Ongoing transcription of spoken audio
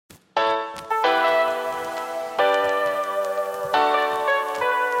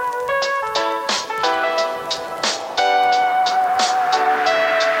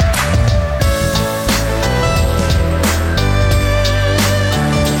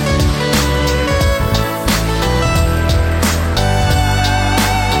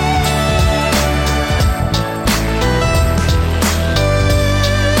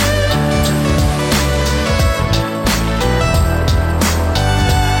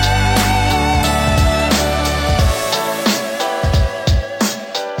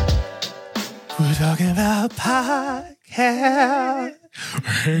podcast.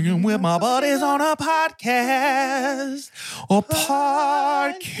 Hanging with my buddies on a podcast. A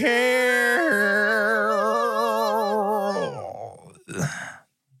podcast.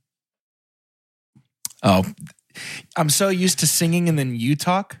 Oh, I'm so used to singing and then you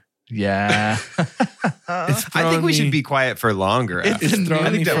talk. Yeah. I think we should be quiet for longer. I think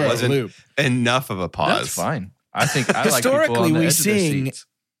that wasn't enough of a pause. That's fine. I think I historically like people on the we edge of their sing seats.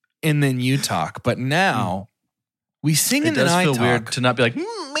 and then you talk, but now we sing and It then does I feel talk. weird to not be like, Mary.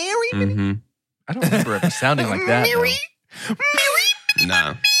 Mm-hmm. I don't remember it sounding like that.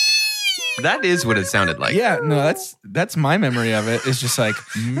 No. That is what it sounded like. Yeah, no, that's my memory of it. It's just like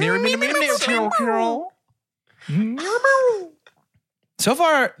so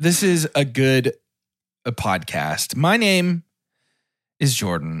far, this is a good podcast. My name is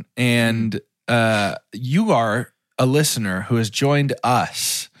Jordan, and you are a listener who has joined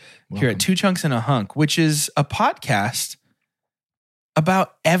us here at Two Chunks and a Hunk, which is a podcast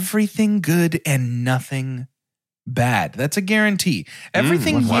about everything good and nothing bad. That's a guarantee.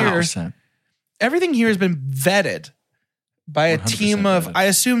 Everything here has been vetted by a team of, I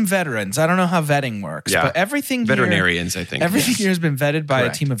assume, veterans. I don't know how vetting works, but everything veterinarians, I think. Everything here has been vetted by a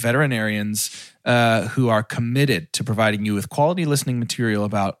team of veterinarians who are committed to providing you with quality listening material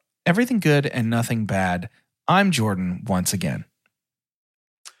about everything good and nothing bad. I'm Jordan once again.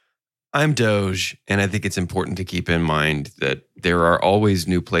 I'm Doge, and I think it's important to keep in mind that there are always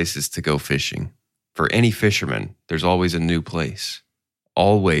new places to go fishing. For any fisherman, there's always a new place.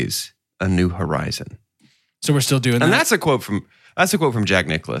 Always a new horizon. So we're still doing that? And that's a quote from Jack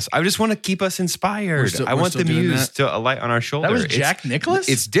Nicklaus. I just want to keep us inspired. I want the muse to alight on our shoulder. That was Jack Nicklaus?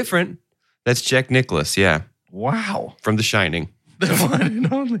 It's different. That's Jack Nicklaus, yeah. Wow. From The Shining. The one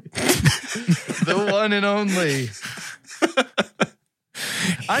and only. The one and only.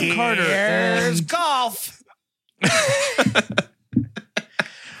 I'm Carter. Here's golf.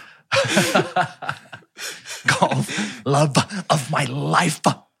 Golf, love of my life.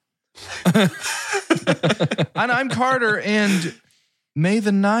 And I'm Carter, and may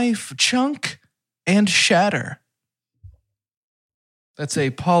the knife chunk and shatter. That's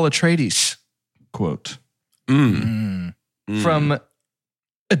a Paul Atreides quote from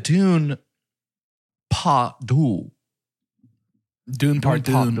Dune Part Deux. Dune Part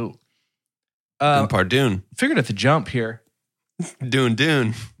Deux. Dune Part Dune. Figured at the jump here. Dune.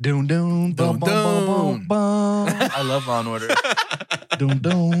 Dune, bum, bum, bum, bum, bum. I love Law and Order. Dune,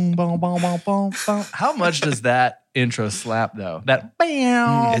 bum, bum, bum, bum, bum. How much does that intro slap, though? That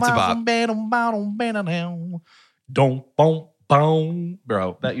it's a bop.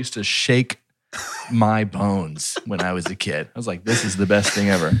 Bro, that used to shake my bones when I was a kid. I was like, this is the best thing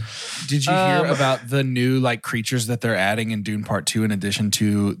ever. Did you hear about the new creatures that they're adding in Dune Part 2 in addition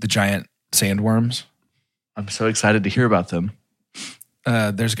to the giant sandworms? I'm so excited to hear about them.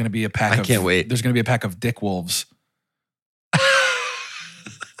 There's going to be a pack I can't wait. There's going to be a pack of dick wolves.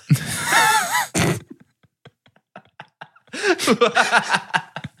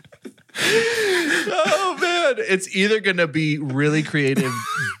 Oh man, it's either gonna be really creative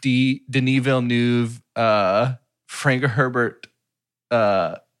Denis Villeneuve, Frank Herbert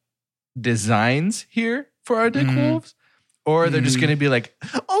designs here for our Dick Wolves, or they're just gonna be like,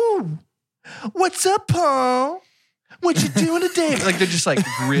 "Oh, what's up, Paul? What you doing today?" Like they're just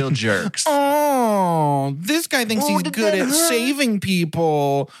real jerks. Oh, this guy thinks he's good at saving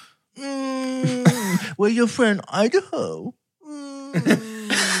people. Well, your friend Idaho.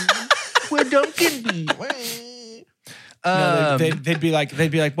 Where Duncan be? No, they'd be like,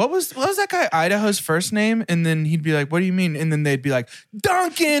 what was that guy Idaho's first name? And then he'd be like, what do you mean? And then they'd be like,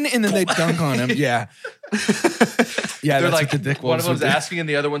 Duncan, and then they'd dunk on him. Yeah, yeah. They're that's like what the dick one wolves of them's would do. asking, and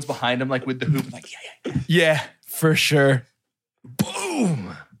the other one's behind him, with the hoop. Yeah, for sure.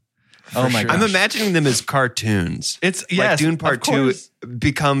 Boom. Oh my sure. god! I'm imagining them as cartoons. It's Dune Part of 2 course.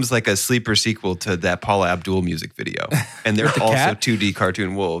 becomes a sleeper sequel to that Paula Abdul music video. And they're the also cat? 2D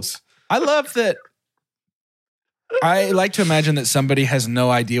cartoon wolves. I love that. I like to imagine that somebody has no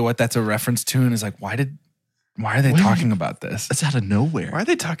idea what that's a reference to and is like, why are they talking about this? It's out of nowhere. Why are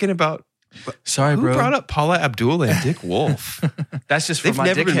they talking about Sorry, who bro. brought up Paula Abdul and Dick Wolf? That's just for They've my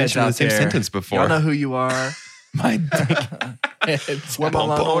never been dickheads mentioned in out the same there. sentence before. Y'all know who you are. My dick. Where my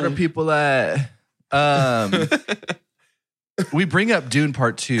Law and Order people at? We bring up Dune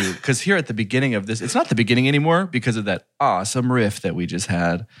Part 2 because here at the beginning of this, it's not the beginning anymore because of that awesome riff that we just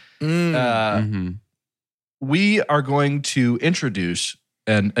had. We are going to introduce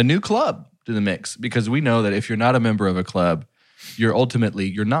a new club to the mix because we know that if you're not a member of a club, you're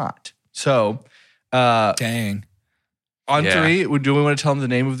not. So, dang. on three, do we want to tell them the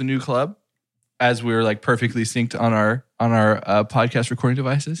name of the new club? as we were like perfectly synced on our podcast recording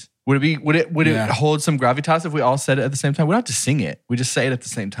devices? Would it hold some gravitas if we all said it at the same time? We don't have to sing it. We just say it at the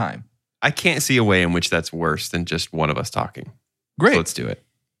same time. I can't see a way in which that's worse than just one of us talking. Great. So let's do it.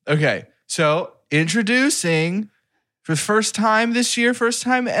 Okay. So introducing for the first time this year, first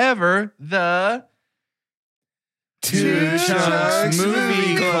time ever, the Two Chunks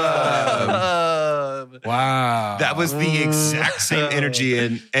Movie Club. Wow. That was the exact same energy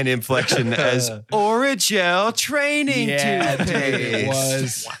and inflection as Orajel training toothpaste. It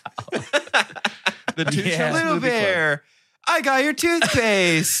was. The Two Chunks Little Movie Bear, I got your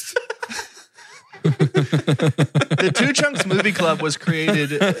toothpaste. The Two Chunks Movie Club was created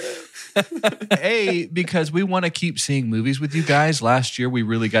because we want to keep seeing movies with you guys. Last year, we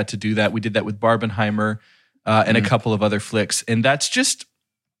really got to do that. We did that with Barbenheimer and a couple of other flicks. And it's just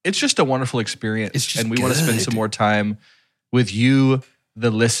a wonderful experience. And we want to spend some more time with you,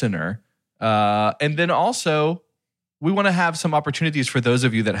 the listener. And then also, we want to have some opportunities for those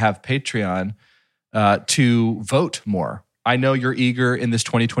of you that have Patreon to vote more. I know you're eager in this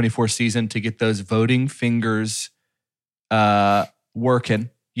 2024 season to get those voting fingers working,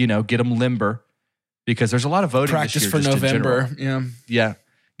 get them limber, because there's a lot of voting Practice this year. for November. Yeah.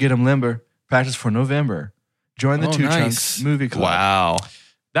 Get them limber. Practice for November. Join the Two Chunks Movie Club. Wow.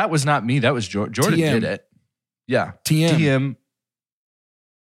 That was not me. That was Jordan TM. did it. Yeah. TM.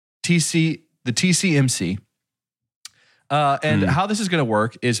 TC, the TCMC. And how this is going to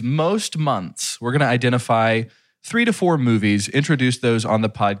work is most months we're going to identify 3 to 4 movies, introduce those on the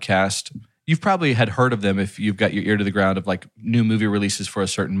podcast. You've probably had heard of them if you've got your ear to the ground of like new movie releases for a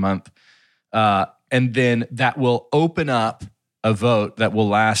certain month. And then that will open up a vote that will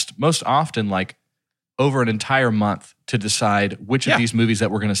last most often like over an entire month to decide which of these movies that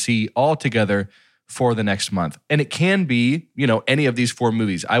we're going to see all together for the next month. And it can be, any of these 4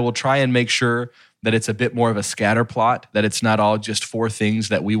 movies. I will try and make sure that it's a bit more of a scatter plot, that it's not all just 4 things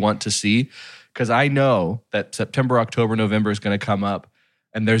that we want to see. Because I know that September, October, November is going to come up,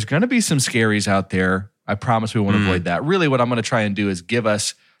 and there's going to be some scaries out there. I promise we want to avoid that. Really, what I'm going to try and do is give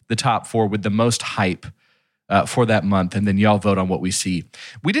us the top 4 with the most hype for that month, and then y'all vote on what we see.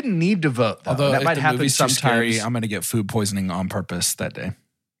 We didn't need to vote, though. Although that if might the happen movie's too sometimes. scary, I'm going to get food poisoning on purpose that day.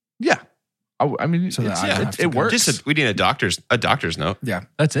 Yeah. I mean, So that I don't have to it go. works. We need a doctor's note. Yeah.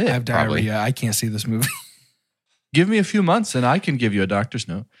 That's it. I have Probably. diarrhea. I can't see this movie. Give me a few months, and I can give you a doctor's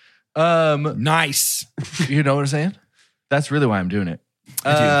note. Nice. You know what I'm saying? That's really why I'm doing it.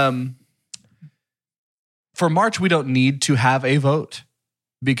 For March, we don't need to have a vote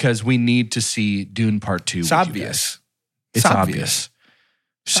because we need to see Dune Part 2. It's obvious. It's obvious.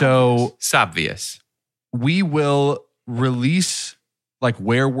 So It's obvious. we will release like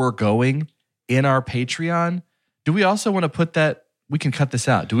where we're going in our Patreon. Do we also want to put that? We can cut this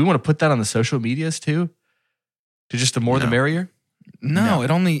out. Do we want to put that on the social medias too? To just the more the merrier? No,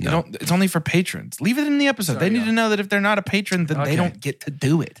 No. it's only for patrons. Leave it in the episode. Sorry, they need y'all. to know that if they're not a patron, then Okay. they don't get to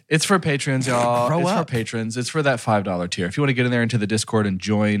do it. It's for patrons, y'all. Grow It's up. for patrons. It's for that $5 tier. If you want to get in there into the Discord and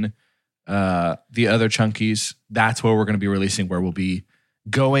join the other chunkies, that's where we're going to be releasing, where we'll be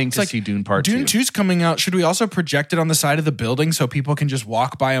going to like see Dune Part 2. Dune 2's coming out. Should we also project it on the side of the building so people can just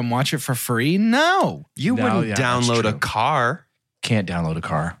walk by and watch it for free? No. You No, wouldn't yeah, that's download a true. car. Can't download a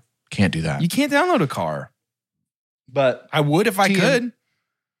car. Can't do that. You can't download a car. But I would if I TM. could.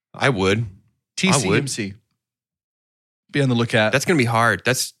 I would. TCMC. Be on the lookout. That's going to be hard.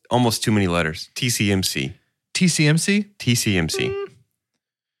 That's almost too many letters. TCMC. TCMC? TCMC.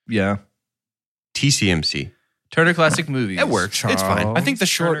 Yeah. TCMC. Turner Classic Movies. It works. It's fine. I think the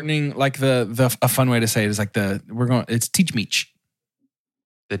shortening, like the a fun way to say it is like it's Teach Meech.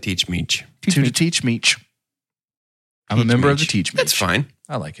 The Teach Meech. To Teach Meech. I'm a Teach member of the Meech. Teach Meech. That's fine.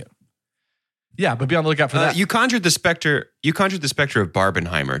 I like it. Yeah, but be on the lookout for that. You conjured the specter. You conjured the specter of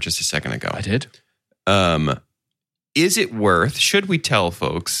Barbenheimer just a second ago. I did. Is it worth? Should we tell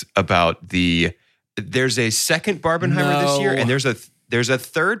folks about there's a second Barbenheimer this year, No. and there's a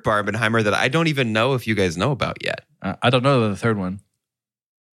third Barbenheimer that I don't even know if you guys know about yet. I don't know the third one.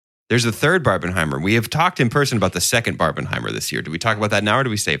 There's a third Barbenheimer. We have talked in person about the second Barbenheimer this year. Do we talk about that now, or do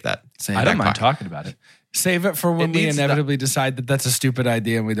we save that? I don't mind talking about it. Save it for when It we needs inevitably decide that that's a stupid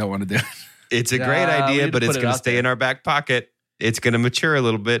idea and we don't want to do it. It's a Yeah, great we idea, need to but put it's it going to out stay there. in our back pocket. It's going to mature a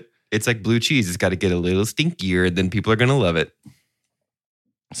little bit. It's like blue cheese. It's got to get a little stinkier, and then people are going to love it.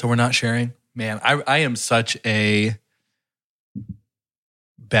 So we're not sharing? Man, I am such a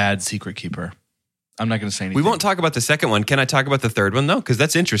bad secret keeper. I'm not going to say anything. We won't talk about the second one. Can I talk about the third one, though? Because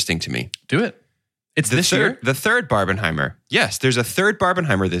that's interesting to me. do it. It's The this third, year? The third Barbenheimer. Yes, there's a third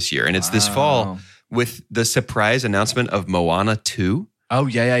Barbenheimer this year, and it's this fall Wow. with the surprise announcement of Moana 2. Oh,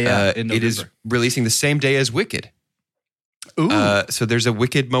 yeah. In it is November. releasing the same day as Wicked. Ooh. So there's a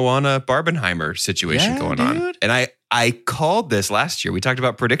Wicked Moana Barbenheimer situation Yeah, going on. dude. And I called this last year. We talked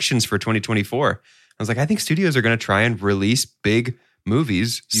about predictions for 2024. I was like, I think studios are going to try and release big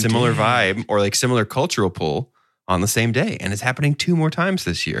movies, similar vibe or like similar cultural pull on the same day. And it's happening 2 more times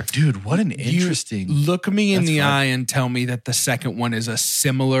this year. Dude, what an interesting... Look me in That's the fun. eye and tell me that the second one is a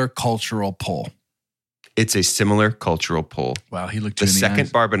similar cultural pull. It's a similar cultural pull. Wow, he looked The you in the second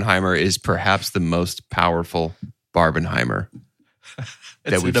eyes. Barbenheimer is perhaps the most powerful Barbenheimer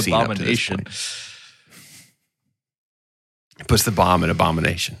that we've an seen up to this abomination. point. It puts the bomb in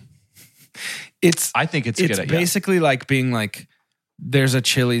abomination. I think it's good. Basically like being like, there's a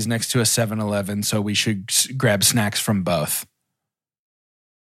Chili's next to a 7-Eleven, so we should grab snacks from both.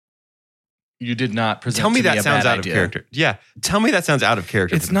 You did not present. Tell me to that a sounds bad out idea. of character. Yeah. Tell me that sounds out of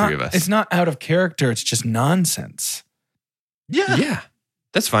character for the three of us. It's not out of character. It's just nonsense. Yeah.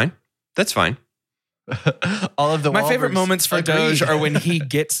 That's fine. That's fine. All of the My favorite Wahlbergs moments for agree. Doge are when he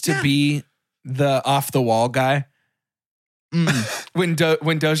gets to be the off the wall guy. When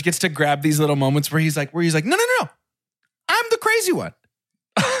Doge gets to grab these little moments where he's like, no, I'm the crazy one.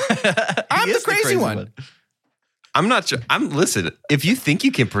 I'm He the is crazy one. I'm not sure. Listen, if you think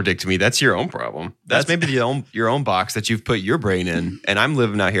you can predict me, that's your own problem. That's maybe your own box that you've put your brain in. And I'm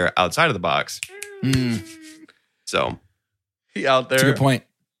living out here outside of the box. So He out there. That's a good point.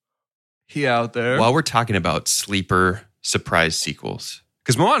 He out there. while we're talking about sleeper surprise sequels,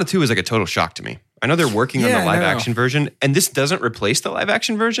 because Moana 2 is like a total shock to me. I know they're working on Yeah, the I live know. action version, and this doesn't replace the live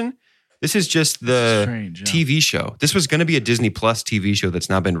action version. This is just the Strange, yeah. TV show. This was going to be a Disney Plus TV show that's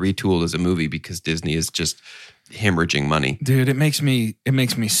now been retooled as a movie because Disney is just hemorrhaging money. Dude, it makes me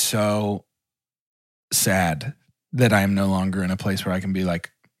so sad that I am no longer in a place where I can be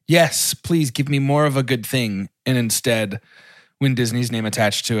like, yes, please give me more of a good thing. And instead, when Disney's name is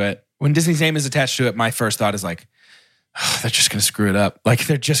attached to it, my first thought is like, oh, they're just going to screw it up. Like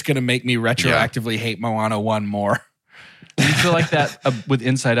they're just going to make me retroactively hate Moana 1 more. Do you feel like that with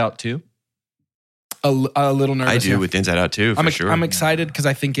Inside Out too? A little nervous. I do here. with Inside Out too, for sure. I'm excited because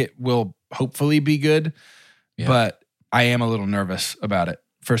I think it will hopefully be good, Yeah. but I am a little nervous about it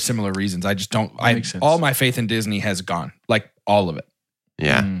for similar reasons. I just don't. That makes sense. All my faith in Disney has gone, like all of it.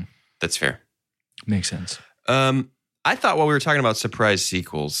 Yeah, that's fair. Makes sense. I thought while we were talking about surprise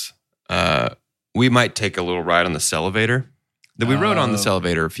sequels, we might take a little ride on the elevator. That we rode on this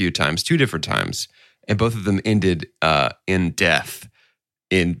elevator a few times, 2 different times, and both of them ended in death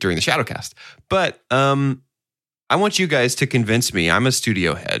during the Shadowcast. But I want you guys to convince me. I'm a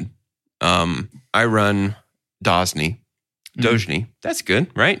studio head. I run Dojni. That's good,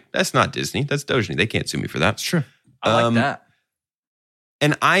 right? That's not Disney. That's Dojni. They can't sue me for that. It's true. I like that.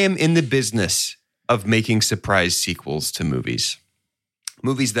 And I am in the business of making surprise sequels to movies.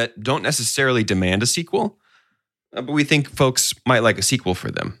 Movies that don't necessarily demand a sequel, but we think folks might like a sequel for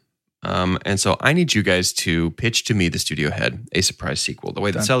them. And so I need you guys to pitch to me, the studio head, a surprise sequel. The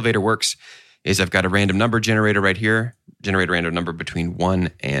way this elevator works is I've got a random number generator right here, generate a random number between 1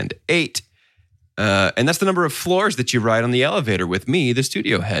 and 8. And that's the number of floors that you ride on the elevator with me, the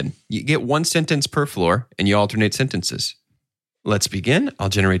studio head. You get 1 sentence per floor and you alternate sentences. Let's begin. I'll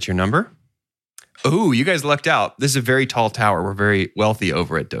generate your number. Oh, you guys lucked out. This is a very tall tower. We're very wealthy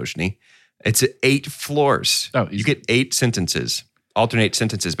over at Dojni. It's 8 floors. Oh, easy. You get 8 sentences. Alternate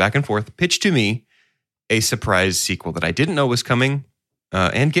sentences back and forth. Pitch to me a surprise sequel that I didn't know was coming,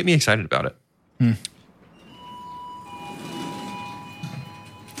 and get me excited about it.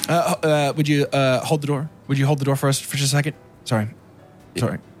 Would you hold the door? Would you hold the door for us for just a second? Sorry.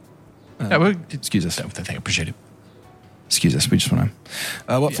 Excuse us. I appreciate it. Excuse us. We just want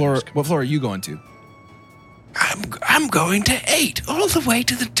to. What floor are you going to? I'm going to 8 all the way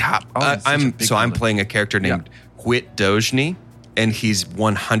to the top. it's such a big I'm building. playing a character named Whit Dojni, and he's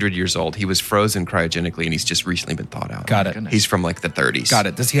 100 years old. He was frozen cryogenically, and he's just recently been thawed out. Got it. goodness. He's from like the 30s. Got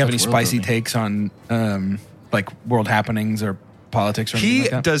it. Does he have any That's world spicy building. takes on like world happenings or politics or anything He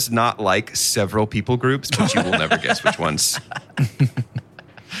like that? does not like several people groups, but you will never guess which ones.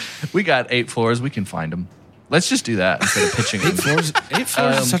 We got 8 floors. We can find them. Let's just do that instead of pitching. 8 floors. 8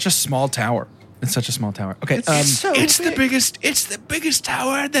 floors is such a small tower. It's such a small tower. Okay. It's the biggest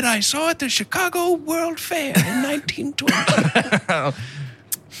tower that I saw at the Chicago World Fair in 1920. Let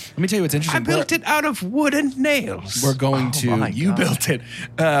me tell you what's interesting. it out of wood and nails. We're going my to. You God. built it.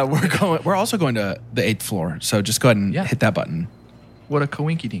 We're also going to the 8th floor. So just go ahead and hit that button. What a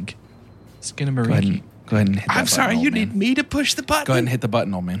coinky dink. Skin a Go ahead mariki. and hit that button. Old man. me to push the button? Go ahead and hit the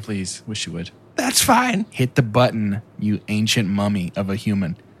button, old man. Please. Wish you would. That's fine. Hit the button, you ancient mummy of a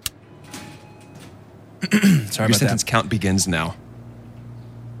human. Sorry Your about sentence that. count begins now.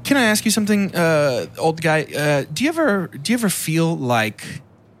 Can I ask you something, old guy? Do you ever feel like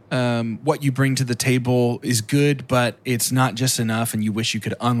what you bring to the table is good, but it's not just enough, and you wish you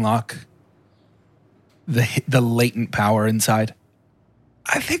could unlock the latent power inside?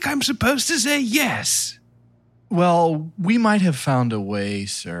 I think I'm supposed to say yes. Well, we might have found a way,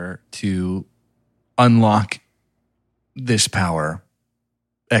 sir, to unlock this power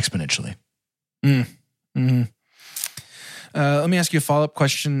exponentially. Mm-hmm. Let me ask you a follow-up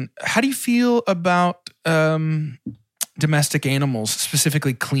question. How do you feel about domestic animals,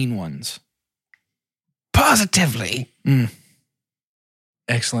 specifically clean ones? Positively.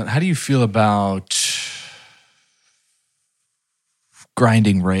 Excellent. How do you feel about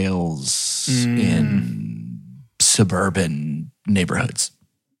grinding rails in suburban neighborhoods?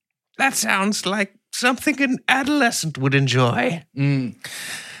 That sounds like something an adolescent would enjoy. I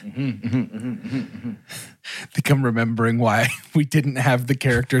think I'm remembering why we didn't have the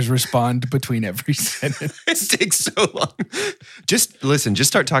characters respond between every sentence. It takes so long. Just listen, just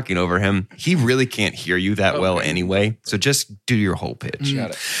start talking over him. He really can't hear you that well anyway. So just do your whole pitch.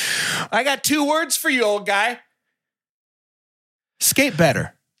 Got it. I got 2 words for you, old guy. Skate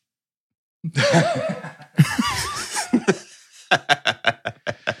better.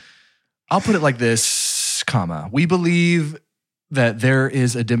 I'll put it like this, comma. We believe that there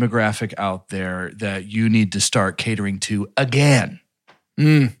is a demographic out there that you need to start catering to again.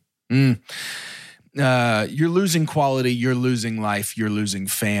 You're losing quality, you're losing life, you're losing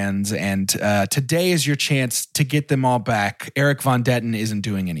fans, and today is your chance to get them all back. Eric Von Detten isn't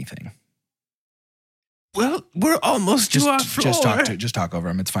doing anything. Well, we're almost to our floor. Just talk over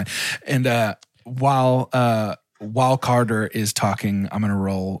him. It's fine. And while Carter is talking, I'm gonna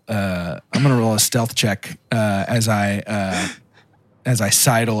roll a stealth check as I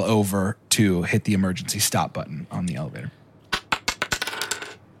sidle over to hit the emergency stop button on the elevator.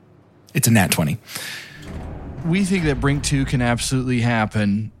 It's a nat 20. We think that Brink 2 can absolutely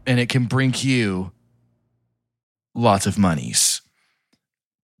happen, and it can brink you lots of monies.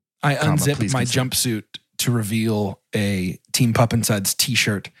 I unzip my jumpsuit to reveal a Team Pup and Suds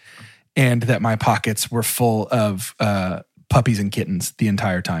t-shirt, and that my pockets were full of puppies and kittens the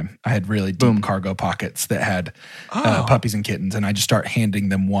entire time. I had really deep cargo pockets that had puppies and kittens, and I just start handing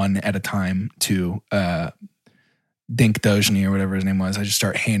them one at a time to Dink Dojny or whatever his name was. I just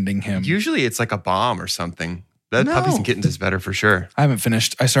start handing him. Usually it's like a bomb or something. Puppies and kittens is better for sure. I haven't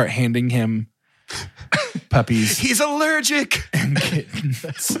finished. I start handing him puppies. He's allergic. And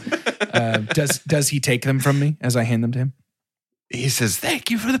kittens. Does he take them from me as I hand them to him? He says,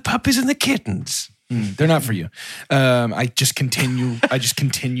 "Thank you for the puppies and the kittens." They're not for you. I just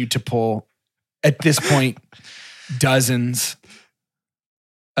continue to pull, at this point, dozens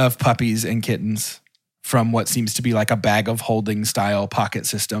of puppies and kittens from what seems to be like a bag of holding style pocket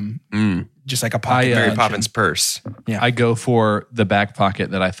system. Just like a pocket. Mary Poppins purse. Yeah. I go for the back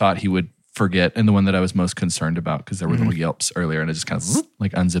pocket that I thought he would forget, and the one that I was most concerned about because there were little yelps earlier, and I just kind of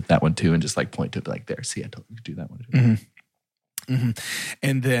like unzip that one too and just like point to it like, there, see, I told you to do that one too.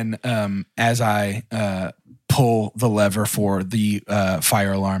 And then as I pull the lever for the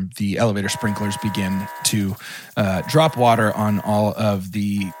fire alarm, the elevator sprinklers begin to drop water on all of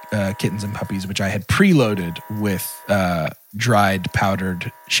the kittens and puppies, which I had preloaded with dried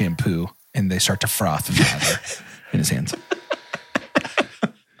powdered shampoo, and they start to froth and lather in his hands.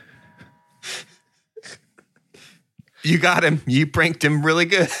 You got him. You pranked him really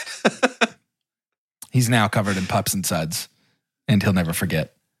good. He's now covered in pups and suds, and he'll never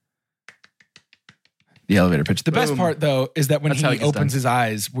forget the elevator pitch. The best part, though, is that when he opens his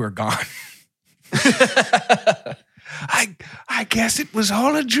eyes, we're gone. I guess it was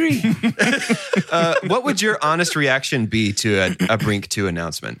all a dream. What would your honest reaction be to a Brink 2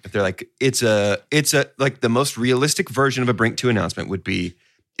 announcement? If they're like, it's a like the most realistic version of a Brink 2 announcement would be,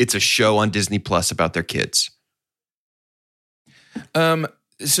 it's a show on Disney Plus about their kids.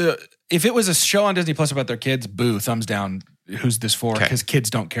 So if it was a show on Disney Plus about their kids, boo, thumbs down. Who's this for? Because kids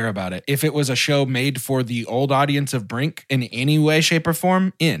don't care about it. If it was a show made for the old audience of Brink in any way, shape, or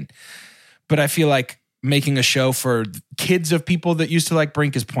form, in. But I feel like making a show for kids of people that used to like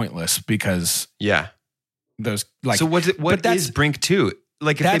Brink is pointless because those like. So what is Brink 2?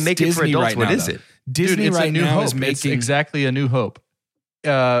 Like if they make it for adults, right what now, is though. it? Disney Dude, it's right a new now hope. is making It's exactly A New Hope.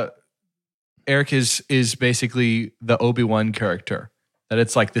 Eric is basically the Obi-Wan character. That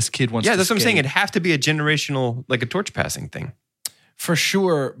it's like this kid wants to that's what I'm saying. skate. It'd have to be a generational, like a torch passing thing. For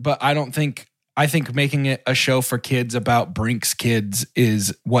sure, but I think making it a show for kids about Brink's kids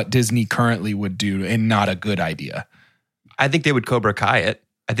is what Disney currently would do and not a good idea. I think they would Cobra Kai it.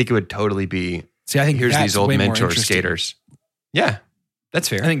 I think it would totally be, See, I think here's that's these old way more mentor interesting. skaters. Yeah. That's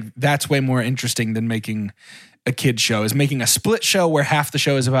fair. I think that's way more interesting than making a kid show, is making a split show where half the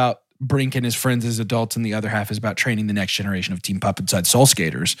show is about Brink and his friends as adults and the other half is about training the next generation of Team Puppet-Side Soul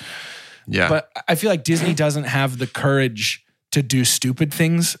Skaters. Yeah. But I feel like Disney doesn't have the courage to do stupid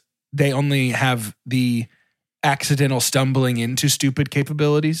things. They only have the accidental stumbling into stupid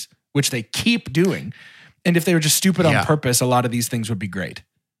capabilities, which they keep doing. And if they were just stupid on purpose, a lot of these things would be great.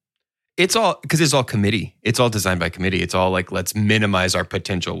 It's all because it's all committee. It's all designed by committee. It's all like, let's minimize our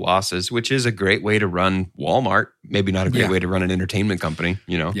potential losses, which is a great way to run Walmart. Maybe not a great way to run an entertainment company,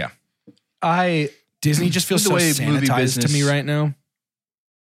 you know? Yeah. Disney just feels so sanitized to me right now.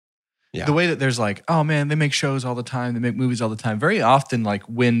 Yeah. The way that there's like, oh man, they make shows all the time. They make movies all the time. Very often, like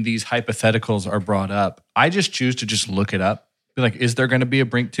when these hypotheticals are brought up, I just choose to just look it up. Be like, is there going to be a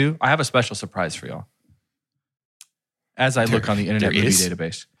Brink 2? I have a special surprise for y'all. As I look on the Internet Movie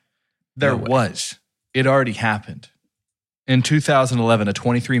Database. There was. It already happened. In 2011, a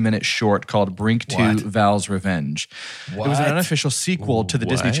 23-minute short called Brink 2 Val's Revenge. It was an unofficial sequel to the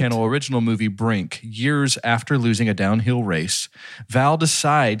Disney Channel original movie Brink. Years after losing a downhill race, Val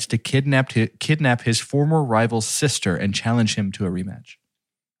decides to kidnap his former rival's sister and challenge him to a rematch.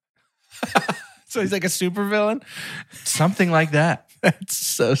 So he's like a supervillain? Something like that. That's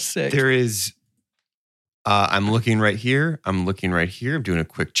so sick. There is, I'm looking right here. I'm doing a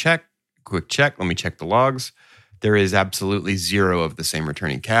quick check. Let me check the logs. There is absolutely zero of the same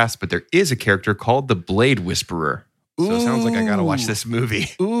returning cast, but there is a character called the Blade Whisperer. So it sounds like I got to watch this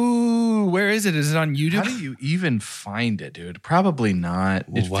movie. Ooh, where is it? Is it on YouTube? How do you even find it, dude? Probably not.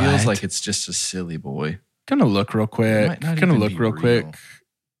 It feels like it's just a silly boy. Gonna look real quick.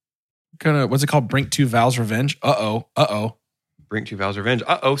 What's it called? Brink 2 Val's Revenge? Uh-oh. Brink 2 Val's Revenge.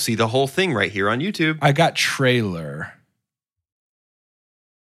 Uh-oh. See the whole thing right here on YouTube. I got trailer.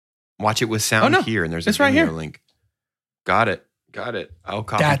 Watch it with sound here, and there's a video link. Got it. I'll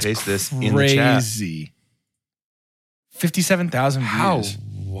copy and paste this in the chat. Crazy. 57,000 views. How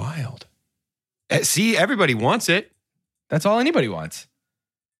wild. See, everybody wants it. That's all anybody wants.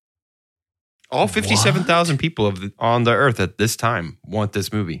 All 57,000 people on the earth at this time want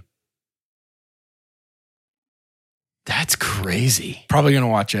this movie. That's crazy. Probably going to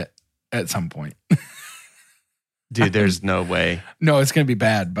watch it at some point. Dude, there's no way. No, it's going to be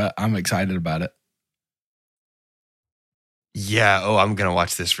bad, but I'm excited about it. Yeah. Oh, I'm going to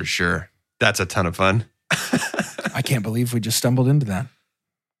watch this for sure. That's a ton of fun. I can't believe we just stumbled into that.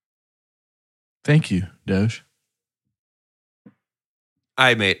 Thank you, Doge.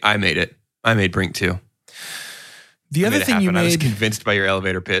 I made it. I made Brink 2. The other thing you made, I was convinced by your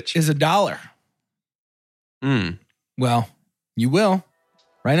elevator pitch, is $1. Well, you will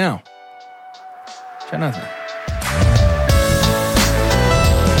right now. Try nothing.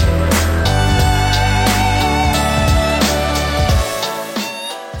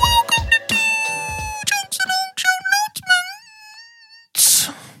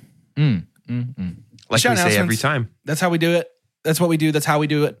 Like we say every time. That's how we do it. That's what we do. That's how we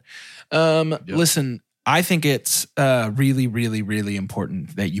do it. Listen, I think it's really, really, really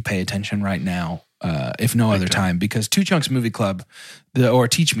important that you pay attention right now, if no other time, because Two Chunks Movie Club, or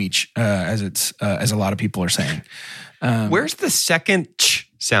Teach Meech, as a lot of people are saying. Where's the second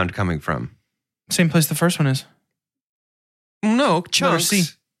ch sound coming from? Same place the first one is. No,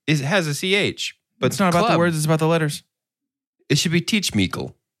 Chunks has a CH. But it's not about the words, it's about the letters. It should be Teach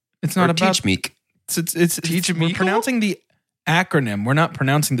Meekle. It's not about Teach Meek. It's we're pronouncing the acronym. We're not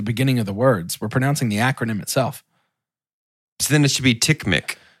pronouncing the beginning of the words. We're pronouncing the acronym itself. So then it should be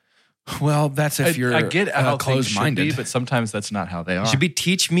Tickmick. Well, that's if you're I get how closed-minded. things should be, but sometimes that's not how they are. It should be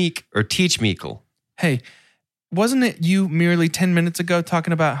Teach Meek or Teach Meekle. Hey, wasn't it you merely 10 minutes ago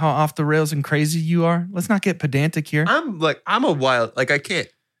talking about how off the rails and crazy you are? Let's not get pedantic here. I'm a wild, I can't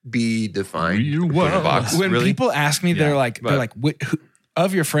be defined. When people ask me, they're like,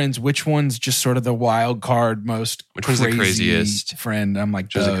 of your friends, which one's just sort of the wild card, most which one's the craziest friend? I'm like,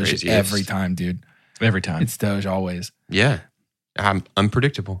 Doge every time, dude. Every time. It's Doge always. Yeah. I'm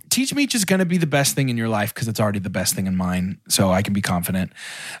unpredictable. Teach Meech is going to be the best thing in your life because it's already the best thing in mine. So I can be confident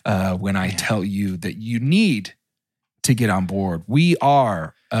when I tell you that you need to get on board.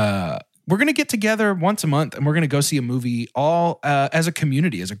 We're going to get together once a month and we're going to go see a movie all as a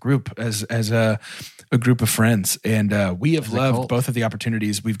community, as a group, as a group of friends. And we have loved both of the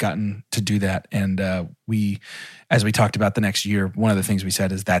opportunities we've gotten to do that. And as we talked about the next year, one of the things we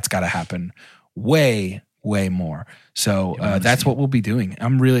said is that's got to happen way more. So that's what we'll be doing.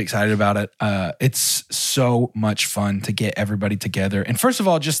 I'm really excited about it. It's so much fun to get everybody together. And first of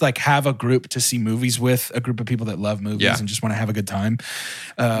all, just like have a group to see movies with, a group of people that love movies and just want to have a good time.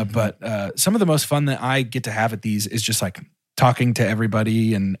 But some of the most fun that I get to have at these is just like talking to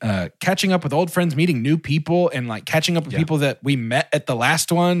everybody and catching up with old friends, meeting new people, and like catching up with people that we met at the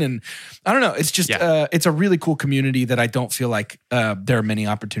last one. And I don't know, it's just it's a really cool community that I don't feel like there are many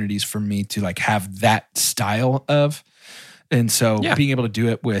opportunities for me to like have that style of. And so being able to do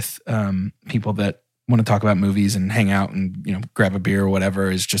it with people that want to talk about movies and hang out and, you know, grab a beer or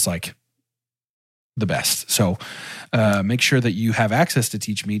whatever is just like the best. So make sure that you have access to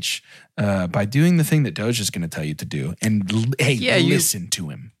Teach Meech by doing the thing that Doge is going to tell you to do. And listen to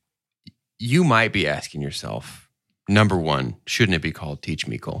him. You might be asking yourself, number one, shouldn't it be called Teach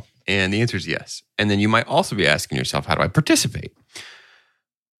Meekle? And the answer is yes. And then you might also be asking yourself, how do I participate?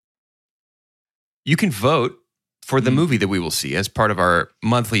 You can vote for the movie that we will see as part of our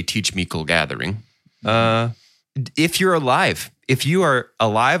monthly Teach Meekle gathering. If you're alive, if you are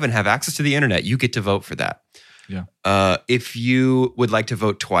alive and have access to the internet, you get to vote for that. Yeah. If you would like to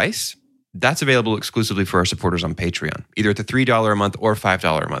vote twice, that's available exclusively for our supporters on Patreon, either at the $3 a month or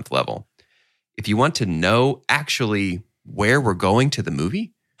 $5 a month level. If you want to know actually where we're going to the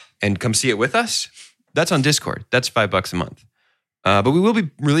movie and come see it with us, that's on Discord. That's $5 a month. But we will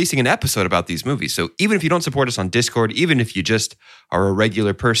be releasing an episode about these movies. So even if you don't support us on Discord, even if you just are a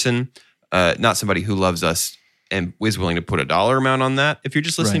regular person, not somebody who loves us and is willing to put a dollar amount on that, if you're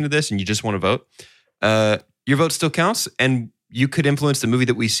just listening to this and you just want to vote, your vote still counts and you could influence the movie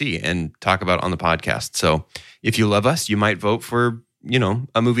that we see and talk about on the podcast. So if you love us, you might vote for, you know,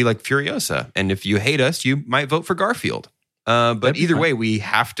 a movie like Furiosa. And if you hate us, you might vote for Garfield. But either way, we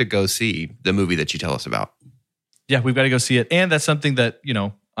have to go see the movie that you tell us about. Yeah, we've got to go see it. And that's something that, you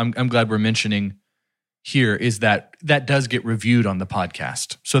know, I'm glad we're mentioning here is that does get reviewed on the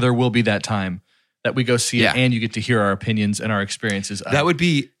podcast. So there will be that time that we go see it and you get to hear our opinions and our experiences of that would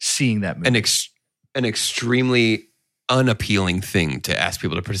be seeing that movie. An extremely unappealing thing to ask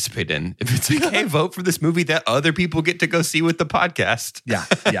people to participate in. If it's like, hey, vote for this movie that other people get to go see with the podcast.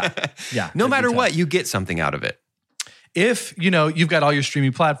 Yeah. No matter what, you get something out of it. If, you know, you've got all your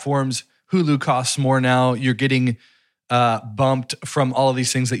streaming platforms, Hulu costs more now, you're getting bumped from all of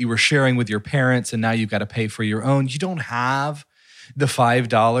these things that you were sharing with your parents, and now you've got to pay for your own. You don't have the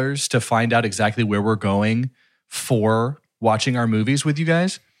 $5 to find out exactly where we're going for watching our movies with you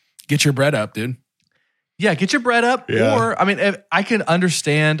guys. Get your bread up, dude. Yeah, get your bread up. Yeah. Or, I mean, if I can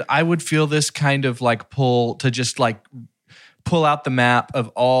understand, I would feel this kind of like pull to just like pull out the map of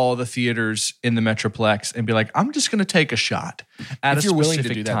all the theaters in the Metroplex and be like, I'm just going to take a shot at a specific willing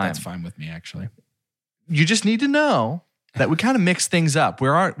to do that, time. that's fine with me, actually. You just need to know that we kind of mix things up. We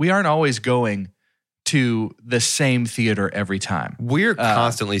aren't always going to the same theater every time. We're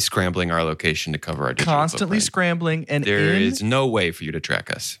constantly scrambling our location to cover our digital Constantly footprint. scrambling. And There is no way for you to track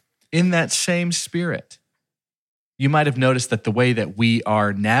us. in that same spirit, you might have noticed that the way that we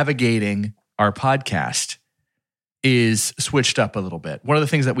are navigating our podcast is switched up a little bit. One of the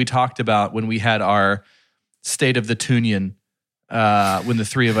things that we talked about when we had our State of the Tunion, when the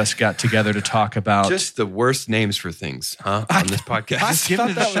three of us got together to talk about... Just the worst names for things, huh? On this podcast. Just giving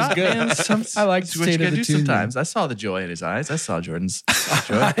it a shot, man. I like It's what you State gotta of the do Tunion. sometimes. I saw the joy in his eyes. I saw Jordan's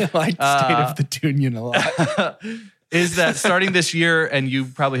joy. I like State of the Tunion a lot. Is that starting this year, and you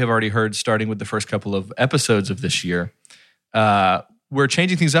probably have already heard, starting with the first couple of episodes of this year, we're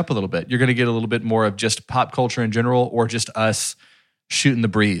changing things up a little bit. You're going to get a little bit more of just pop culture in general, or just us shooting the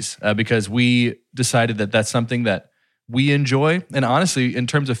breeze, because we decided that that's something that we enjoy. And honestly, in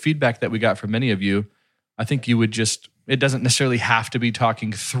terms of feedback that we got from many of you, I think you would just, it doesn't necessarily have to be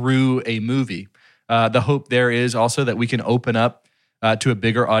talking through a movie. The hope there is also that we can open up to a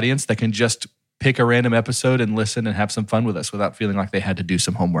bigger audience that can just pick a random episode and listen and have some fun with us without feeling like they had to do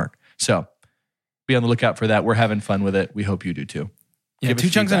some homework. So be on the lookout for that. We're having fun with it. We hope you do too. Yeah, Give us Two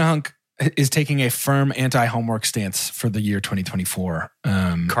Chunks and a feedback. Hunk is taking a firm anti-homework stance for the year 2024.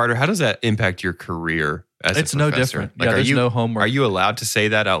 Carter, how does that impact your career as It's a no professor? different. Yeah, there's no homework. Are you allowed to say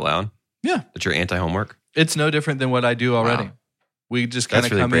that out loud? Yeah. That you're anti-homework? It's no different than what I do already. Wow. We just kind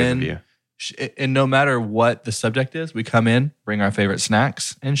That's of really come brave of in, you. and no matter what the subject is, we come in, bring our favorite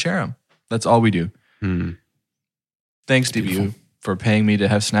snacks, and share them. That's all we do. Thanks to you for paying me to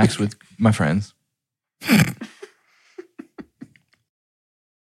have snacks with my friends.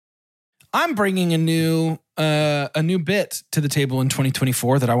 I'm bringing a new bit to the table in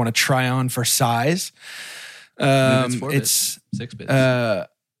 2024 that I want to try on for size. It's 6 bits. I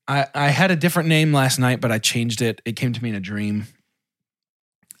had a different name last night, but I changed it. It came to me in a dream.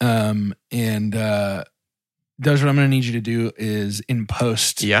 And Doge, what I'm going to need you to do is in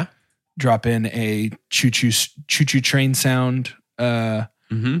post, drop in a choo-choo train sound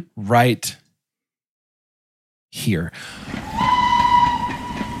right here.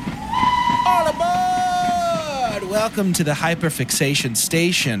 All aboard! welcome to the Hyperfixation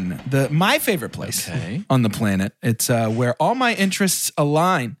Station, my favorite place on the planet. It's where all my interests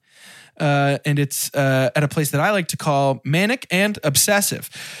align. And it's at a place that I like to call manic and obsessive.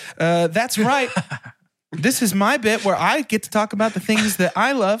 That's right. This is my bit where I get to talk about the things that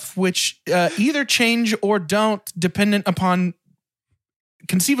I love, which either change or don't, dependent upon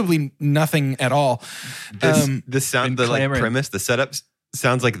conceivably nothing at all. This sound, the like premise, the setup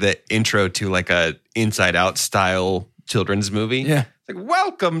sounds like the intro to like a Inside Out style children's movie. Yeah. It's like,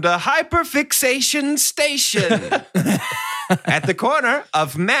 welcome to Hyperfixation Station. At the corner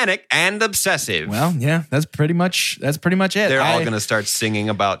of manic and obsessive. Well, yeah, that's pretty much it. They're all going to start singing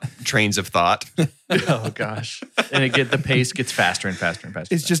about trains of thought. Oh gosh. And the pace gets faster and faster and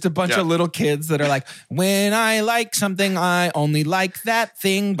faster. It's just a bunch of little kids that are like, when I like something, I only like that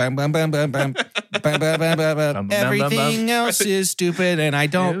thing. Bum, bum, bum, bum, bum. Bum, bum, bum, bum, bum. Everything else is stupid and I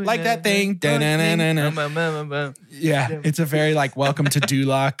don't like that thing. Yeah, it's a very like welcome to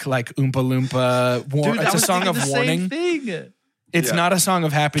Duloc, like Oompa Loompa. It's a song of warning. It's not a song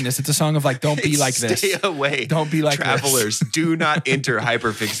of happiness. It's a song of like, don't be like this. Stay away. Don't be like Travelers, this. do not enter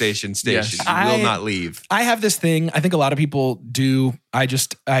Hyperfixation Station. Yes. You will not leave. I have this thing. I think a lot of people do. I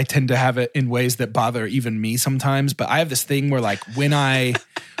tend to have it in ways that bother even me sometimes. But I have this thing where like when I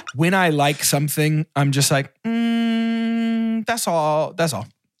like something, I'm just like, that's all. That's all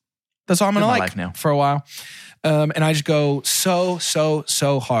I'm gonna like now for a while. And I just go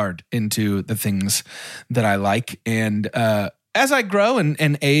so hard into the things that I like. And as I grow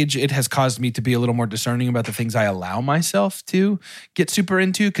and age, it has caused me to be a little more discerning about the things I allow myself to get super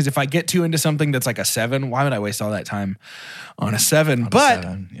into. Because if I get too into something that's like a 7, why would I waste all that time on a 7?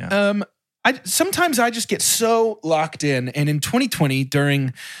 Sometimes I just get so locked in. And in 2020,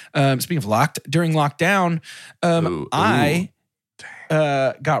 during lockdown, I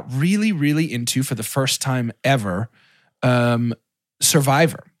got really, really into, for the first time ever,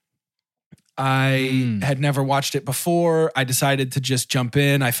 Survivor. I had never watched it before. I decided to just jump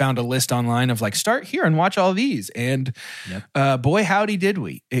in. I found a list online of like, start here and watch all these. And boy, howdy did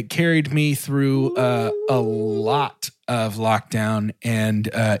we. It carried me through a lot of lockdown and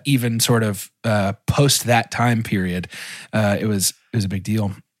even sort of post that time period. It was a big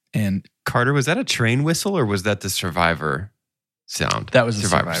deal. And Carter, was that a train whistle or was that the Survivor sound? That was the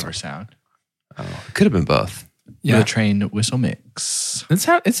Survivor sound. Oh, it could have been both. Yeah, the train whistle mix. It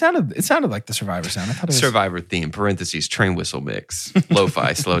sounded like the Survivor sound. I thought it was Survivor theme (parentheses train whistle mix).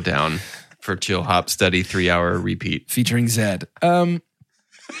 Lo-fi, slow down for chill hop study 3-hour repeat featuring Zed. I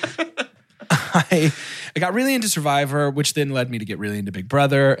got really into Survivor, which then led me to get really into Big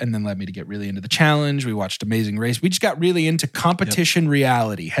Brother, and then led me to get really into The Challenge. We watched Amazing Race. We just got really into competition.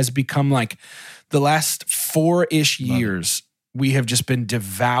 Reality has become like the last 4-ish years. We have just been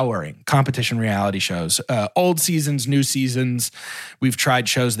devouring competition reality shows, old seasons, new seasons. We've tried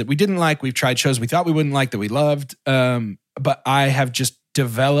shows that we didn't like. We've tried shows we thought we wouldn't like that we loved. But I have just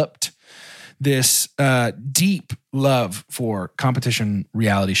developed this deep love for competition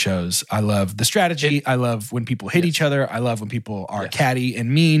reality shows. I love the strategy. I love when people hit each other. I love when people are catty and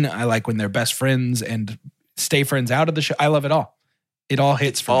mean. I like when they're best friends and stay friends out of the show. I love it all. It all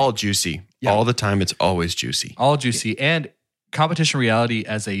hits for all me. Juicy. Yeah. All the time, it's always juicy. All juicy. And competition reality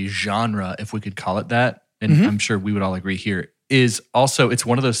as a genre, if we could call it that, and I'm sure we would all agree here, is also, it's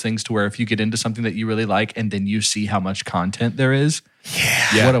one of those things to where if you get into something that you really like and then you see how much content there is,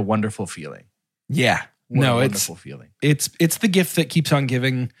 what a wonderful feeling. Yeah. Wonderful feeling. It's the gift that keeps on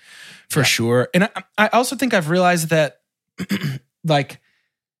giving for sure. And I also think I've realized that like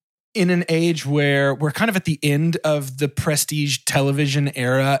in an age where we're kind of at the end of the prestige television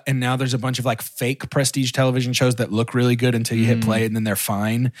era, and now there's a bunch of like fake prestige television shows that look really good until you hit play and then they're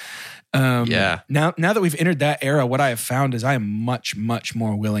fine. Now that we've entered that era, what I have found is I am much, much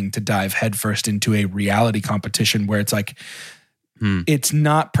more willing to dive headfirst into a reality competition where it's like, it's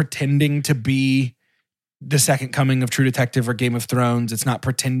not pretending to be the second coming of True Detective or Game of Thrones. It's not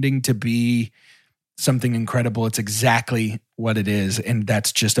pretending to be something incredible. It's exactly what it is. And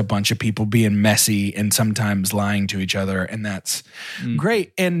that's just a bunch of people being messy and sometimes lying to each other. And that's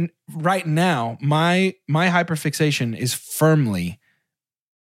great. And right now, my hyperfixation is firmly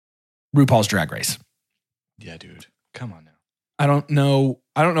RuPaul's Drag Race. Yeah, dude. Come on now. I don't know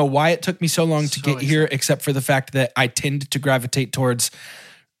why it took me so long to get here, except for the fact that I tend to gravitate towards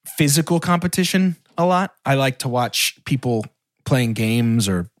physical competition a lot. I like to watch people playing games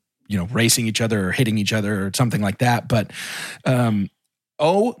or racing each other or hitting each other or something like that. But,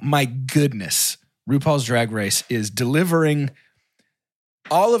 oh my goodness, RuPaul's Drag Race is delivering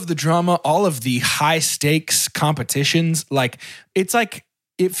all of the drama, all of the high stakes competitions. Like, it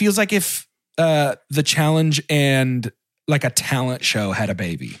feels like if The Challenge and like a talent show had a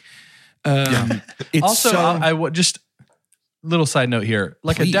baby. It's Also, so, I would just little side note here.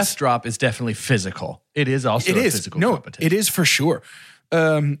 Like Please. a death drop is definitely physical. It is also a physical competition. It is for sure.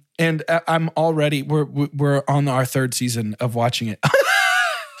 And I'm already we're on our third season of watching it.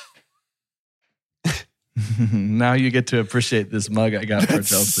 Now you get to appreciate this mug I got for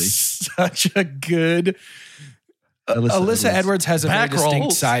Chelsea. Such a good. Alyssa Edwards has a very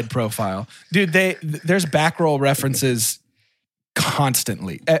distinct side profile, dude. There's back roll references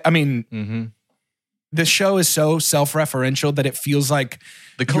constantly. I mean, the show is so self-referential that it feels like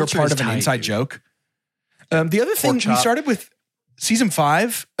you're part of an inside joke. The other thing, we started with season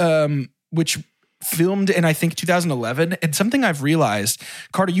 5, which filmed in I think 2011, and something I've realized,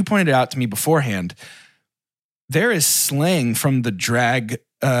 Carter, you pointed it out to me beforehand. There is slang from the drag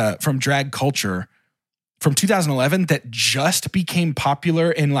culture from 2011 that just became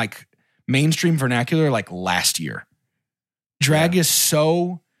popular in like mainstream vernacular like last year. Drag is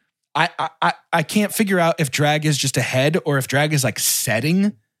so I can't figure out if drag is just ahead or if drag is like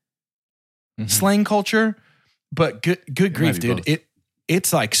setting slang culture. But good grief, dude. Both.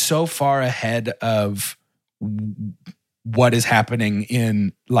 It's like so far ahead of what is happening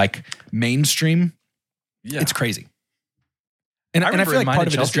in like mainstream. Yeah. It's crazy. And I feel like part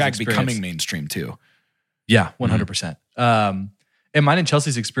of it is drag becoming mainstream too. Yeah, 100%. And mine and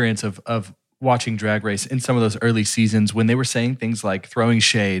Chelsea's experience of watching Drag Race in some of those early seasons when they were saying things like throwing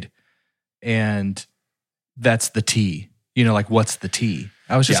shade and that's the tea. You know, like what's the tea?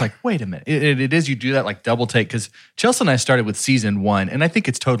 I was just like, wait a minute. It is, you do that like double take because Chelsea and I started with season 1 and I think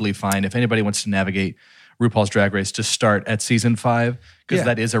it's totally fine if anybody wants to navigate RuPaul's Drag Race to start at season 5 because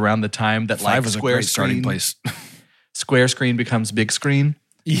that is around the time that like square starting place. Square screen becomes big screen.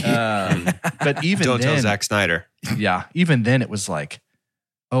 But even don't then, tell Zack Snyder. Yeah, even then it was like,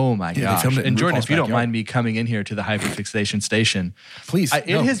 oh my gosh. And Jordan, if you don't mind me coming in here to the Hyperfixation Station, please. It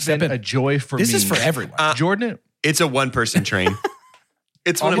has been a joy for me. This is for everyone. Jordan, it's a one-person train.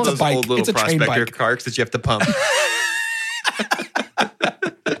 It's one of those old little prospector carts that you have to pump.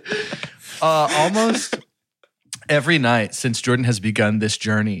 Almost every night since Jordan has begun this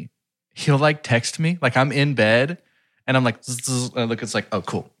journey, he'll like text me, like I'm in bed and I'm like, and I look, it's like, oh,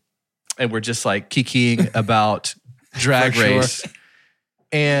 cool. And we're just like kikiing about Drag Race.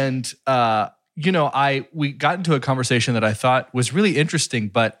 And, we got into a conversation that I thought was really interesting,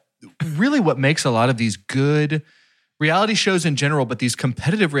 but really what makes a lot of these good reality shows in general, but these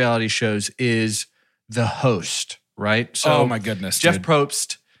competitive reality shows is the host, right? So, oh my goodness, Jeff dude.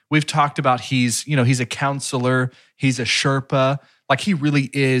 Probst, we've talked about he's a counselor, he's a Sherpa. Like he really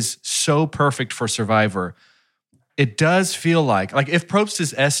is so perfect for Survivor. It does feel like if Probst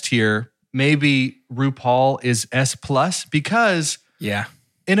is S tier, maybe RuPaul is S plus because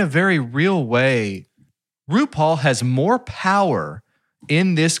in a very real way, RuPaul has more power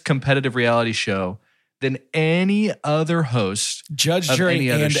in this competitive reality show than any other host. Judge, jury,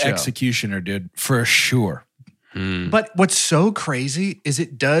 and executioner, dude, for sure. But what's so crazy is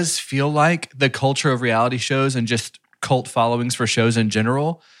it does feel like the culture of reality shows and just cult followings for shows in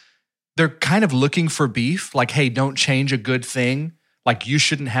general, they're kind of looking for beef. Like, hey, don't change a good thing. Like, you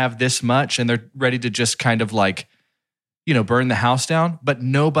shouldn't have this much. And they're ready to just kind of like, burn the house down. But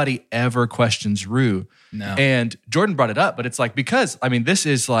nobody ever questions Ru. No. And Jordan brought it up, but it's like, because, this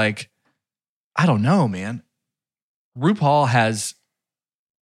is like, I don't know, man. RuPaul has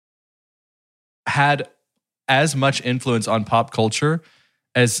had as much influence on pop culture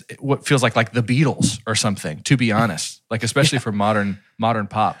as what feels like the Beatles or something, to be honest, like especially for modern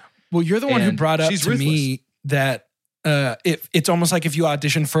pop. Well, you're the one who brought up to ruthless. me that it's almost like if you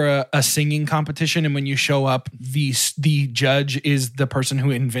audition for a singing competition and when you show up, the judge is the person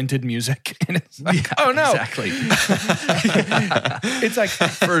who invented music. And it's like, oh no. Exactly. It's like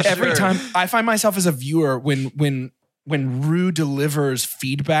every time I find myself as a viewer when Ru delivers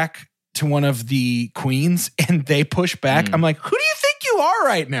feedback to one of the queens and they push back, I'm like, who do you think you are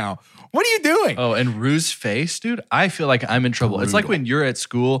right now? What are you doing? Oh, and Ru's face, dude, I feel like I'm in trouble. It's like when you're at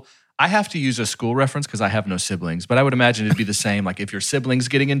school, I have to use a school reference because I have no siblings, but I would imagine it'd be the same. Like if your sibling's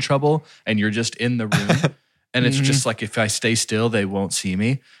getting in trouble and you're just in the room and it's just like, if I stay still, they won't see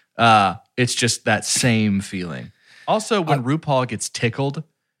me. It's just that same feeling. Also, when RuPaul gets tickled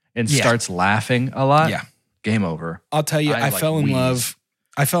and starts laughing a lot, game over. I'll tell you, I fell in love.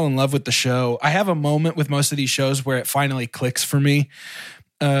 I fell in love with the show. I have a moment with most of these shows where it finally clicks for me.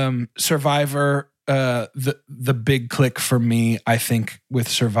 Survivor, the big click for me, I think, with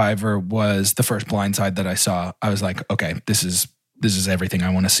Survivor was the first Blind Side that I saw. I was like, okay, this is everything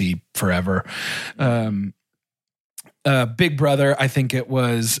I want to see forever. Big Brother, I think it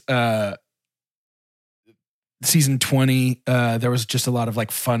was season 20, there was just a lot of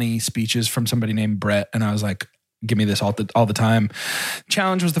like funny speeches from somebody named Brett, and I was like, give me this all the time.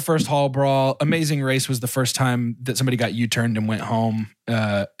 Challenge was the first hall brawl. Amazing Race was the first time that somebody got U-turned and went home.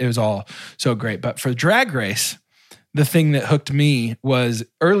 It was all so great. But for Drag Race, the thing that hooked me was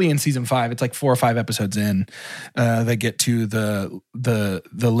early in season 5. It's like 4 or 5 episodes in. They get to the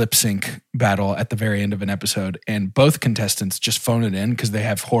lip sync battle at the very end of an episode, and both contestants just phone it in because they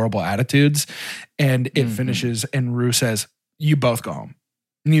have horrible attitudes. And it finishes, and Rue says, "You both go home.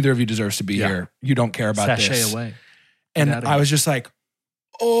 Neither of you deserves to be here. You don't care about Sashay this." away. And I was just like,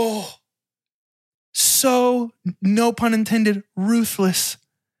 oh, so, no pun intended, ruthless.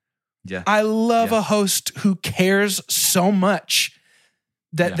 Yeah. I love a host who cares so much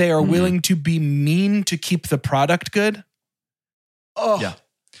that they are willing to be mean to keep the product good. Oh, yeah.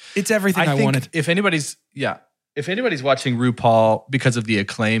 It's everything I wanted. If anybody's watching RuPaul because of the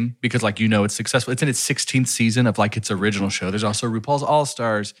acclaim, because like, it's successful, it's in its 16th season of like its original show. There's also RuPaul's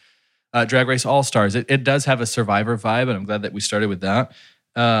All-Stars, Drag Race All-Stars. It does have a Survivor vibe, and I'm glad that we started with that.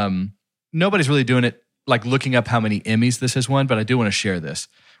 Nobody's really doing it, like looking up how many Emmys this has won, but I do want to share this.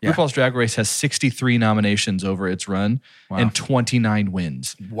 Yeah. RuPaul's Drag Race has 63 nominations over its run and 29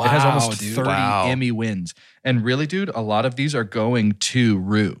 wins. Wow, it has almost 30 Emmy wins. And really, dude, a lot of these are going to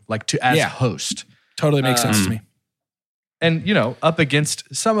Ru, like as host. Totally makes sense to me. And, up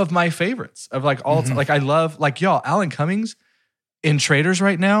against some of my favorites of like all time. Like I love, like y'all, Alan Cummings in Traders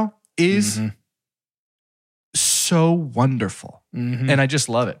right now is so wonderful. And I just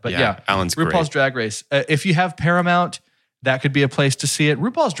love it. But Alan's RuPaul's great. Drag Race. If you have Paramount, that could be a place to see it.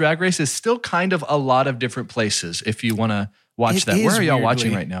 RuPaul's Drag Race is still kind of a lot of different places if you want to watch that. Where are y'all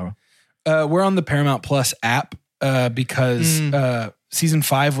watching right now? We're on the Paramount Plus app because season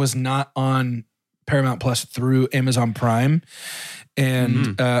 5 was not on Paramount Plus through Amazon Prime.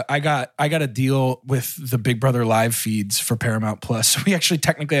 And I got a deal with the Big Brother live feeds for Paramount Plus. So we actually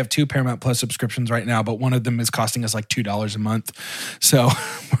technically have 2 Paramount Plus subscriptions right now, but one of them is costing us like $2 a month. So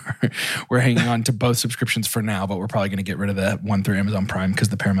we're hanging on to both subscriptions for now, but we're probably going to get rid of the one through Amazon Prime because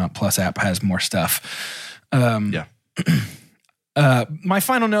the Paramount Plus app has more stuff. My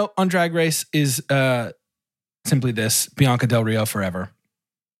final note on Drag Race is simply this: Bianca Del Rio forever.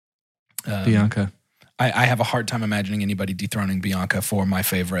 Bianca. I have a hard time imagining anybody dethroning Bianca for my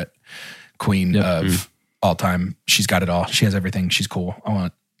favorite queen of all time. She's got it all. She has everything. She's cool. I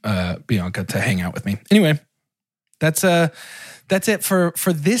want Bianca to hang out with me. Anyway, that's it for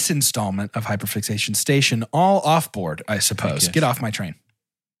this installment of Hyperfixation Station. All off board, I suppose. Get off my train.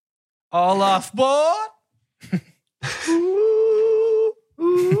 All off board.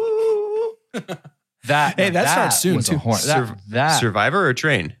 That starts soon too. Survivor or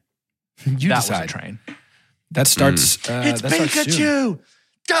train? You that decide. Was a train. That starts. It's that Pikachu.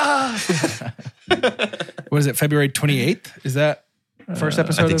 What is it? February 28th? Is that first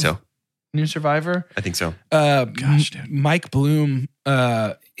episode? I think so. New Survivor. I think so. Gosh, dude. Mike Bloom.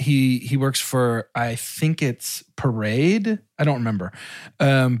 He works for, I think it's Parade. I don't remember.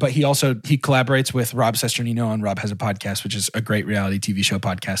 But he collaborates with Rob Sesternino, and Rob has a podcast, which is a great reality TV show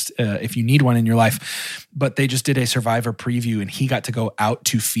podcast. If you need one in your life, but they just did a Survivor preview, and he got to go out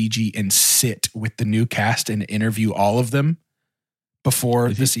to Fiji and sit with the new cast and interview all of them before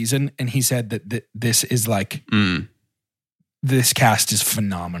the season. And he said that this is like, this cast is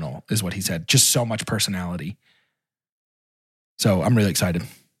phenomenal, is what he said. Just so much personality. So I'm really excited.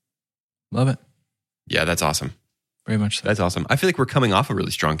 Love it. Yeah, that's awesome. Very much so. That's awesome. I feel like we're coming off a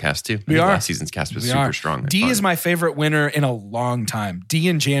really strong cast too. We are. Last season's cast was super strong. D is my favorite winner in a long time. D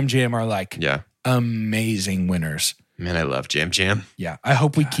and Jam Jam are like amazing winners. Man, I love Jam Jam. Yeah. I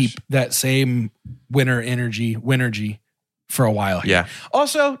hope we keep that same winnergy for a while here. Yeah.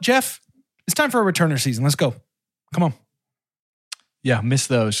 Also, Jeff, it's time for a returner season. Let's go. Come on. Yeah, miss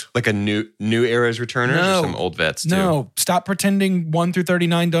those. Like a new era's returners or some old vets too? No, stop pretending 1 through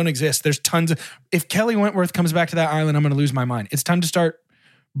 39 don't exist. There's tons of... If Kelly Wentworth comes back to that island, I'm going to lose my mind. It's time to start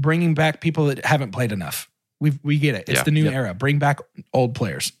bringing back people that haven't played enough. We get it. It's the new era. Bring back old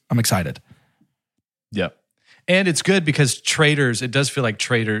players. I'm excited. Yep. And it's good because Traders, it does feel like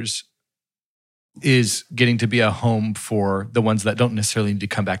Traders is getting to be a home for the ones that don't necessarily need to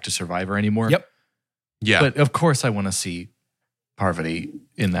come back to Survivor anymore. Yep. Yeah. But of course I want to see Parvati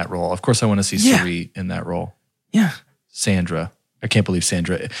in that role. Of course I want to see Sari in that role. Yeah. Sandra. I can't believe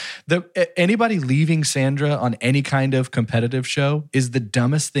Sandra. Anybody leaving Sandra on any kind of competitive show is the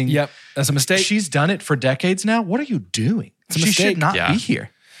dumbest thing. Yep. That's a mistake. She's done it for decades now. What are you doing? She should not be here.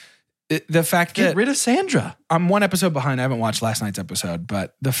 The fact that... Get rid of Sandra. I'm one episode behind. I haven't watched last night's episode,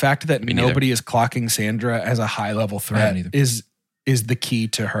 but the fact that nobody is clocking Sandra as a high level threat is the key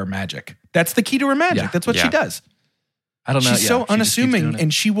to her magic. That's the key to her magic. Yeah. That's what she does. I don't know. She's so she just keeps unassuming, doing it.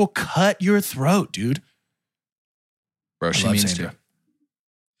 and she will cut your throat, dude. Bro, I she love means Sandra. to.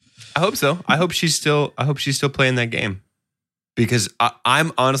 I hope so. I hope she's still playing that game, because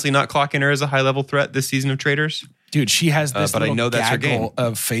I'm honestly not clocking her as a high level threat this season of Traders. Dude, she has this but I little know that's her gaggle game.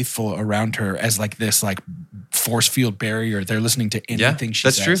 of faithful around her as like this like force field barrier. They're listening to anything she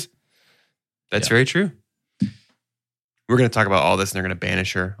that's says. true. That's very true. We're going to talk about all this, and they're going to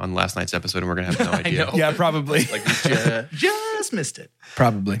banish her on last night's episode, and we're going to have no idea. know. Yeah, probably. Like we just missed it.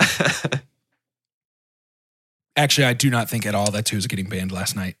 Probably. Actually, I do not think at all that's who's getting banned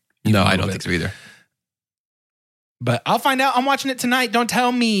last night. No, Even a I little don't bit. think so either. But I'll find out. I'm watching it tonight. Don't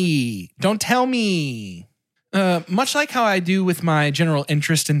tell me. Don't tell me. Much like how I do with my general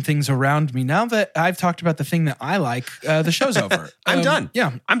interest in things around me, now that I've talked about the thing that I like, the show's over. I'm done.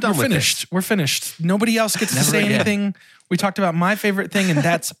 Yeah, I'm done We're with finished. We're finished. Nobody else gets to Never say again. anything. We talked about my favorite thing, and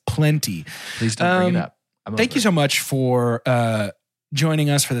that's plenty. Please don't bring it up. Thank you so much for joining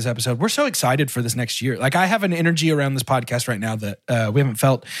us for this episode. We're so excited for this next year. Like I have an energy around this podcast right now that we haven't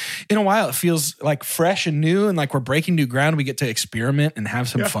felt in a while. It feels like fresh and new, and like we're breaking new ground. We get to experiment and have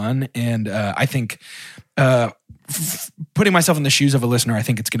some fun. And I think putting myself in the shoes of a listener, I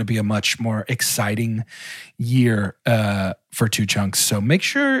think it's going to be a much more exciting year for Two Chunks. So make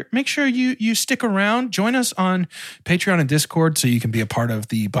sure you stick around. Join us on Patreon and Discord so you can be a part of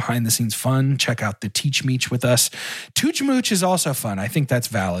the behind the scenes fun. Check out the Teach Meech with us. Tooch Mooch is also fun. I think that's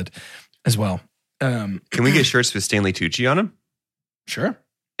valid as well. Can we get shirts with Stanley Tucci on them Sure.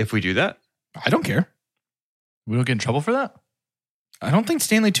 if we do that? I don't care. We don't get in trouble for that. I don't think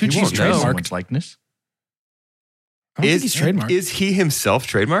Stanley Tucci's won't know. trademarked. Someone's likeness. I don't think he's trademarked. Is he himself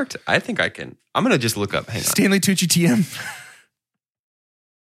trademarked? I think I can. I'm going to just look up. Hang on. Stanley Tucci TM.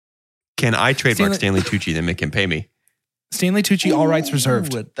 Can I trademark Stanley- Stanley Tucci, then make him pay me? Stanley Tucci, all rights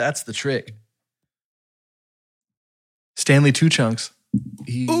reserved. Ooh, that's the trick. Stanley Two Chunks.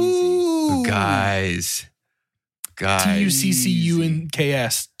 Easy. Ooh. Guys.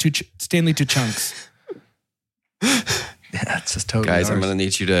 TUCCUNKS. Stanley Two Chunks. That's just totally Guys, I'm ours. going to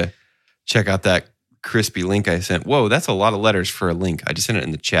need you to check out that crispy link I sent. Whoa, that's a lot of letters for a link. I just sent it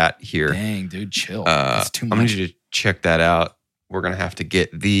in the chat here. Dang, dude, chill. That's too I'm much. going to need you to check that out. We're going to have to get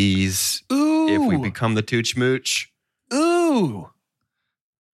these Ooh. if we become the Tooch Mooch. Ooh.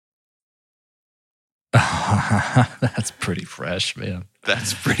 That's pretty fresh, man.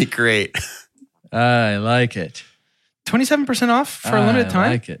 That's pretty great. I like it. 27% off for a limited time?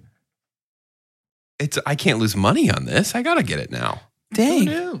 I like it. I can't lose money on this. I got to get it now. Dang. Who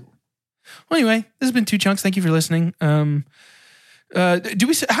knew? Well, anyway, this has been Two Chunks. Thank you for listening. How do we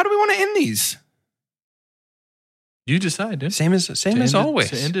want to end these? You decide, dude. Same as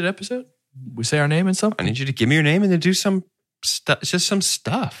always. To end it episode? We say our name and I something? need you to give me your name and then do some stuff. It's just some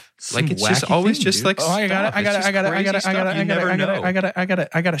stuff. Some Like it's just wacky always thing, just dude. like Oh, I got it. stuff. I got it. It's I got it. just I got it. crazy I got it. stuff you never know.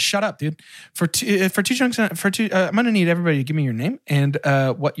 I got to shut up, dude. For Two Chunks, I'm going to need everybody to give me your name and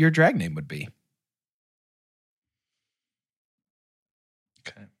what your drag name would be.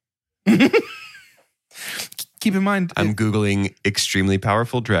 Okay. Keep in mind, I'm Googling extremely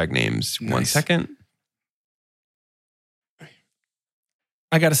powerful drag names. 1 Nice. second.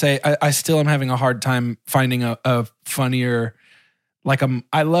 I got to say, I still am having a hard time finding a funnier, like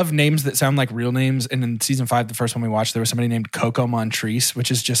I love names that sound like real names. And in season 5, the first one we watched, there was somebody named Coco Montrese,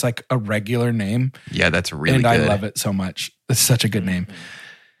 which is just like a regular name. Yeah, that's really And good. I love it so much. It's such a good name.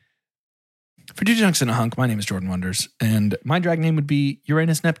 For Two Chunks and a Hunk, my name is Jordan Wonders. And my drag name would be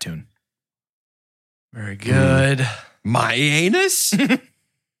Uranus Neptune. Very good. My anus?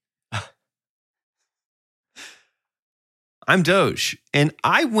 I'm Doge, and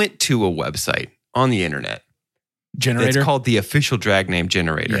I went to a website on the internet. Generator. It's called the Official Drag Name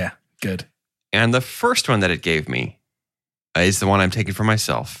Generator. Yeah, good. And the first one that it gave me is the one I'm taking for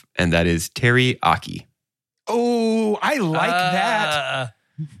myself, and that is Terry Aki. Oh, I like that.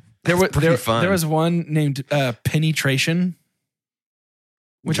 There was pretty fun. There was one named Penetration,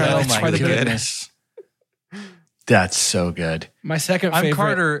 which I Yeah, liked that's quite a really bit. good. Goodness. That's so good. My second I'm favorite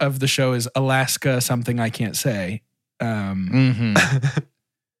Carter. of the show is Alaska Something I Can't Say. Mm-hmm.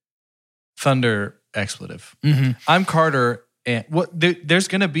 Thunder expletive. Mhm. I'm Carter. And there's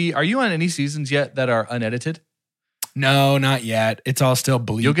going to be, are you on any seasons yet that are unedited? No, not yet. It's all still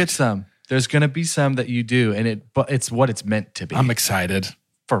bleak. You'll get some. There's going to be some that you do, and it's what it's meant to be. I'm excited.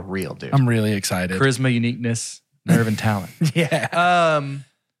 for real, dude. I'm really excited. Charisma, uniqueness, nerve, and talent. Yeah.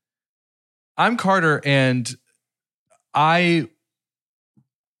 I'm Carter, and I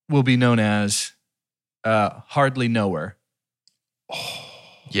will be known as Hardly Knower.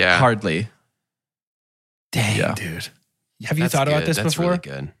 Yeah. Hardly. Dang, Yeah. dude. Have you That's thought about good. this That's before? really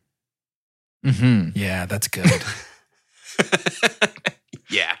good. Yeah, that's good.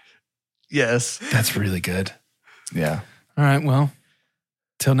 Yeah. Yes. That's really good. Yeah. All right. Well,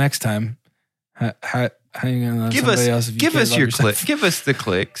 till next time. How you gonna love Give somebody us, else if you give can't us love your yourself? click. Give us the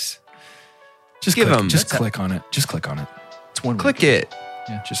clicks. Just give click, 'em. Just click on it. Just click on it. It's one Click rating. it.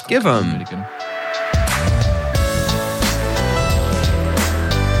 Yeah, just Give click on 'em. it again.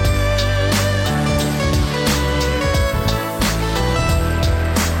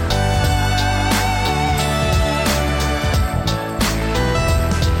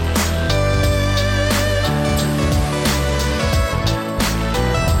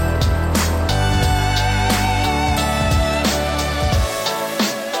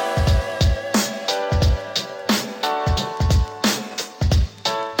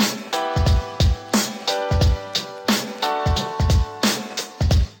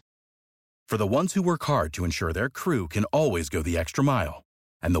 For the ones who work hard to ensure their crew can always go the extra mile,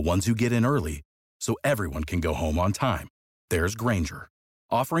 and the ones who get in early so everyone can go home on time, there's Grainger,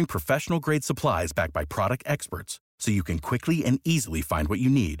 offering professional-grade supplies backed by product experts so you can quickly and easily find what you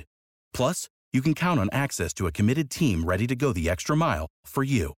need. Plus, you can count on access to a committed team ready to go the extra mile for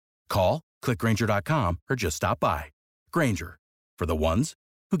you. Call, click Grainger.com, or just stop by. Grainger, for the ones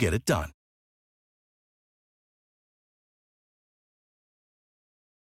who get it done.